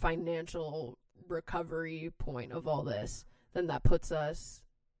 4-year financial recovery point of all this, then that puts us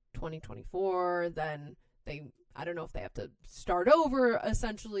 2024, then I don't know if they have to start over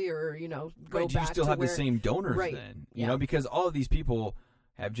essentially or, go back to do you still have the same donors then? Because all of these people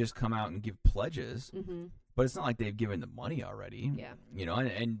have just come out and give pledges, but it's not like they've given the money already. Yeah.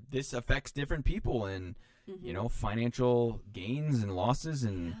 And this affects different people and, financial gains and losses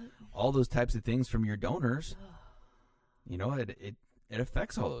and all those types of things from your donors. It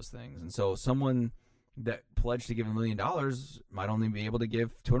affects all those things. And so someone that pledged to give $1 million might only be able to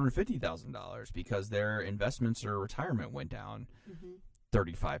give $250,000 because their investments or retirement went down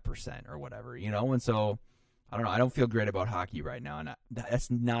 35% or whatever, and so I don't know. I don't feel great about hockey right now, and that's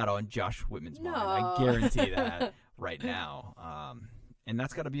not on Josh Whitman's mind. I guarantee that right now, and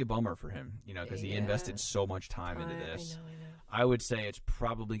that's got to be a bummer for him, because he invested so much time into this. I know. I would say it's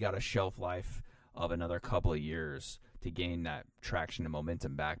probably got a shelf life of another couple of years to gain that traction and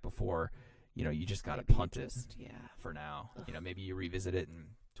momentum back before. You just got to punt it for now. Maybe you revisit it in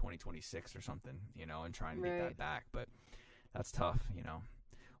 2026 or something, and try and get that back. But that's tough,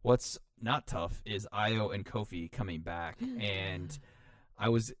 What's not tough is Ayo and Kofi coming back. And I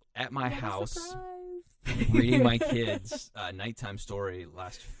was at my house reading my kids' nighttime story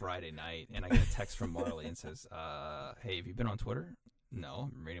last Friday night, and I got a text from Marley and says, hey, have you been on Twitter? No,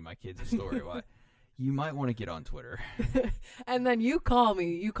 I'm reading my kids' story. Why? You might want to get on Twitter. And then you call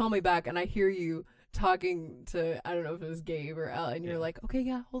me back, and I hear you talking to, I don't know if it was Gabe or Ella, and you're like, okay,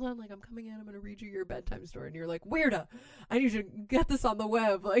 yeah, hold on, I'm coming in, I'm going to read you your bedtime story. And you're like, Weirda, I need you to get this on the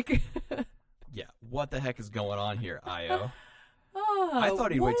web. Yeah, what the heck is going on here, Ayo? I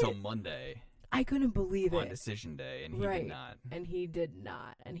thought he'd wait till Monday. I couldn't believe on it. Decision Day, and he did not. And he did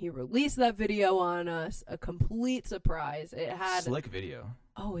not. And he released that video on us, a complete surprise. It had slick video.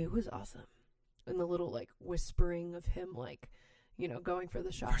 Oh, it was awesome. And the little whispering of him going for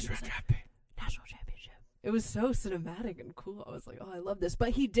the shot. First round draft pick. National championship. It was so cinematic and cool. I was like, oh, I love this. But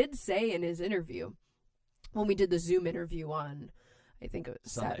he did say in his interview, when we did the Zoom interview on, I think it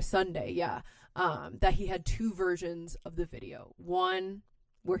was Sunday, that he had 2 versions of the video. One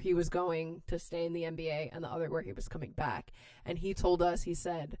where he was going to stay in the NBA, and the other where he was coming back. And he told us, he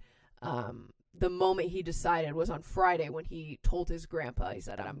said, the moment he decided was on Friday when he told his grandpa. He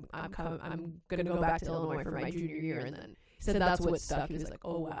said, I'm gonna go back to Illinois for my junior year. And then he said that's what stuck. He was like,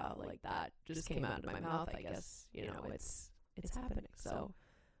 oh wow, that just came out of my mouth. I guess it's happening. So,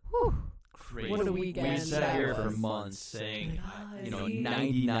 whew. Crazy. What a weekend. We sat here for months saying,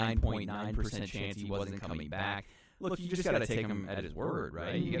 99.9% chance he wasn't coming back. Look, you just got to take him at his word,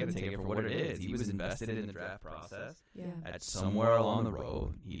 right? You got to take it for what it is. He was invested in the draft process. Yeah. At somewhere along the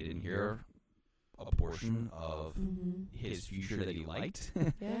road, he didn't hear a portion of his future that he liked.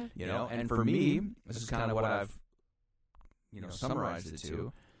 Yeah. And for me, this is kind of what I've, summarized it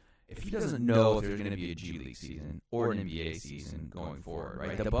to. If he doesn't know if there's going to be a G League season or an NBA season going forward,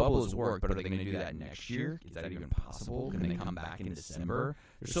 right? The bubble has worked, but are they going to do that next year? Is that even possible? Can they come back in December?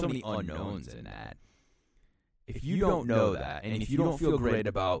 There's so many unknowns in that. If you don't know that, and if you don't feel great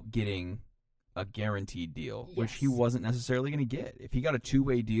about getting a guaranteed deal, which he wasn't necessarily going to get. If he got a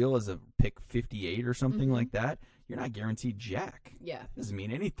 2-way deal as a pick 58 or something like that, you're not guaranteed jack. Yeah. Doesn't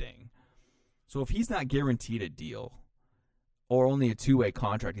mean anything. So if he's not guaranteed a deal or only a 2-way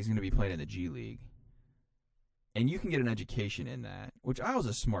contract, he's going to be playing in the G League. And you can get an education in that, which Isle's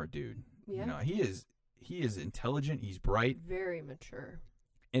a smart dude. Yeah. You know, he is intelligent, he's bright, Very mature.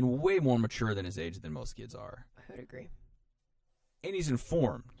 and way more mature than his age than most kids are. I would agree. And he's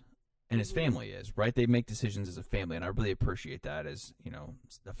informed. And his family is, right? They make decisions as a family, and I really appreciate that as, you know,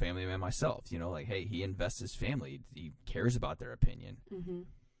 a family man myself. You know, like, hey, he invests his family. He cares about their opinion. Mm-hmm.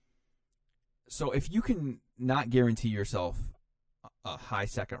 So if you can not guarantee yourself a high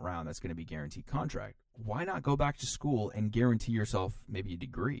second round that's going to be guaranteed contract, why not go back to school and guarantee yourself maybe a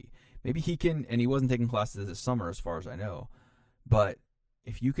degree? Maybe he can, and he wasn't taking classes this summer as far as I know, but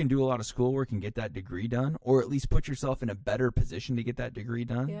if you can do a lot of schoolwork and get that degree done, or at least put yourself in a better position to get that degree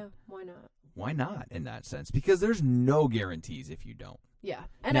done, Yeah, why not? Why not in that sense? Because there's no guarantees if you don't. Yeah.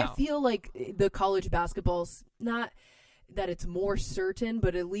 And Now- I feel like the college basketball's not that it's more certain,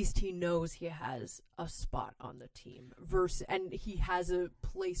 but at least he knows he has a spot on the team and he has a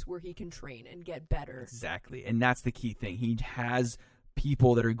place where he can train and get better. Exactly. And that's the key thing. He has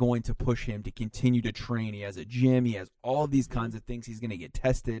people that are going to push him to continue to train. He has a gym. He has all these kinds of things. He's going to get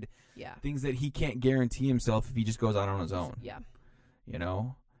tested. Yeah. Things that he can't guarantee himself if he just goes out on his own. Yeah. You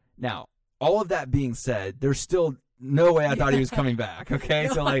know? Now, all of that being said, there's still no way I thought he was coming back. Okay?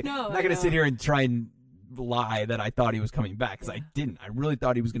 No, So, like, I know, I'm not going to sit here and try and lie that I thought he was coming back because I didn't. I really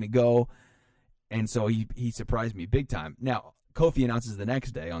thought he was going to go. And so he surprised me big time. Now, Kofi announces the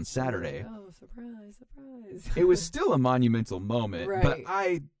next day on Saturday. Oh, surprise, surprise. It was still a monumental moment, Right. but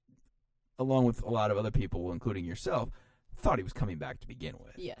I, along with a lot of other people, including yourself, thought he was coming back to begin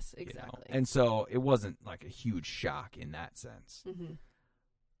with. Yes, you know? exactly. And so it wasn't like a huge shock in that sense. Mm-hmm.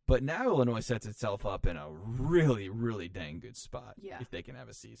 But now Illinois sets itself up in a really, really dang good spot if they can have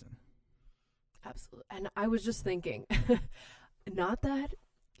a season. Absolutely. And I was just thinking, not that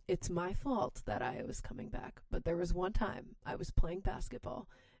it's my fault that I was coming back, but there was one time I was playing basketball,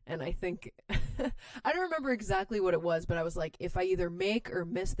 and I think, I don't remember exactly what it was, but I was like, if I either make or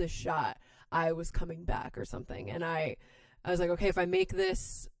miss this shot, I was coming back or something. And I was like, okay, if I make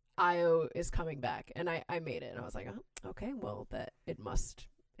this, Io is coming back. And I made it. And I was like, oh, okay, well, that it must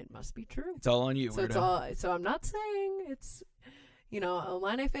be true. It's all on you, So weirdo. so I'm not saying it's, you know,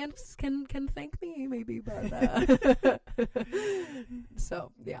 Illini fans can thank me maybe, but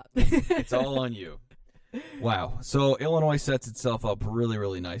so yeah. It's all on you. Wow. So Illinois sets itself up really,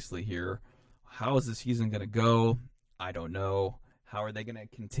 really nicely here. How is the season going to go? I don't know. How are they going to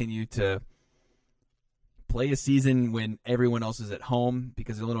continue to play a season when everyone else is at home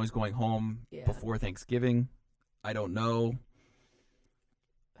because Illinois is going home before Thanksgiving? I don't know.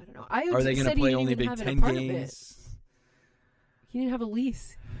 I don't know. Are they going to play only Big Ten games? He didn't have a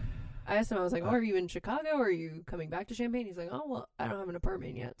lease. I asked him, I was like, oh, are you in Chicago or are you coming back to Champaign? He's like, oh, well, I don't have an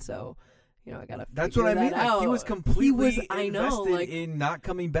apartment yet, so, you know, I got to That's what I mean. Like, he was completely I know, invested like, in not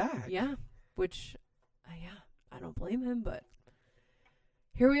coming back. Yeah, which, I don't blame him, but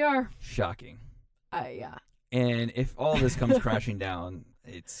here we are. Shocking. Yeah. And if all this comes crashing down,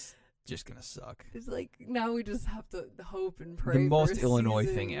 it's just going to suck. It's like, now we just have to hope and pray. The for most a Illinois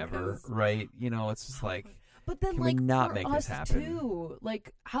season thing ever, because- right? You know, it's just like, But then, can like, we not for make us this happen? too,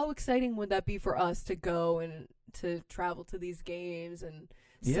 like, how exciting would that be for us to go and to travel to these games and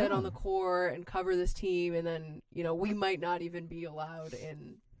sit on the court and cover this team, and then, you know, we might not even be allowed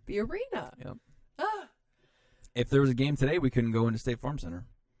in the arena. Yep. Ah. If there was a game today, we couldn't go into State Farm Center.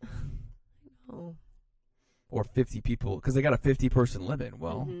 Oh. Or 50 people, because they got a 50-person limit.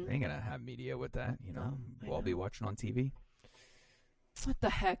 Well, Mhm. they ain't going to have media with that, you know. No, I We'll all be watching on TV. What the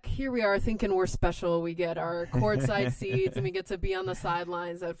heck? Here we are thinking we're special. We get our courtside seats and we get to be on the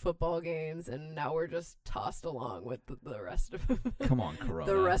sidelines at football games, and now we're just tossed along with the rest of them. Come on, Corona.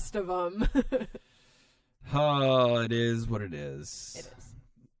 The rest of them. Oh, it is what it is. It is.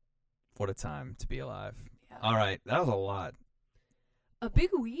 What a time to be alive. Yeah. All right, that was a lot. A big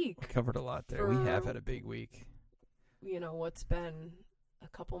week. We covered a lot there. We have had a big week. You know, what's been a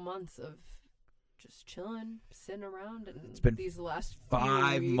couple months of just chilling, sitting around, and It's been these last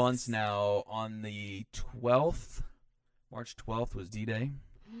 5 few months weeks. now. On the 12th, March 12th was D-Day.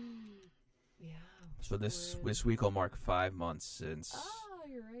 Yeah. So this week will mark 5 months since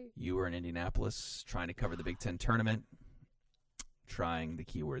You're right. you were in Indianapolis trying to cover the Big Ten tournament. Trying the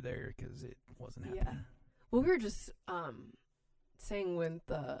keyword there because it wasn't happening. Yeah. Well, we were just saying with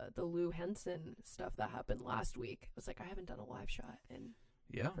the Lou Henson stuff that happened last week. I was like, I haven't done a live shot, and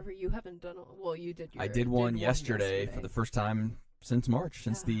you haven't done. You did. I did one yesterday for the first time since March,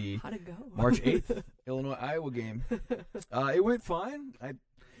 since the How'd it go? March 8th Illinois Iowa game. It went fine. I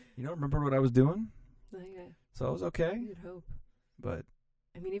remember what I was doing, Okay. so I was okay. You'd hope. But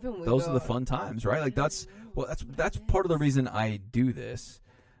I mean, even when those are the fun times, right? Like that's part of the reason I do this.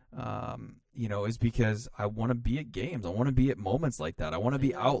 Is because I want to be at games. I want to be at moments like that. I want to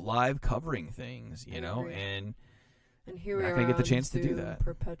be out live covering things, and here we are. I can get the chance to do that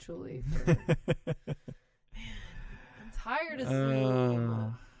perpetually. I'm tired of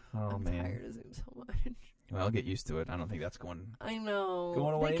Zoom. I'm tired of Zoom so much. Well, I'll get used to it. I don't think that's going. I know.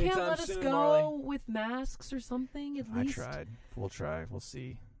 Going away they can't anytime let us soon, go Marley. with masks or something. At least I tried. We'll try. We'll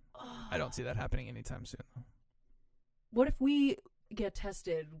see. I don't see that happening anytime soon. What if we get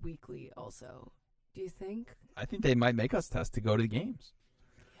tested weekly? Also, do you think? I think they might make us test to go to the games.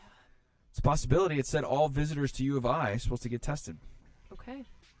 Yeah, it's a possibility. It said all visitors to U of I are supposed to get tested. Okay.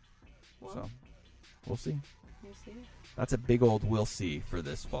 Well, so we'll see. We'll see. That's a big old "we'll see" for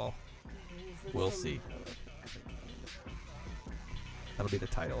this fall. We'll see. That'll be the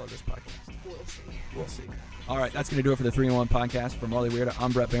title of this podcast. We'll see. We'll see. All right, that's going to do it for the 3-in-1 podcast. From Marley Weirda,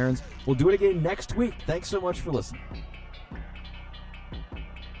 I'm Brett Behrens. We'll do it again next week. Thanks so much for listening.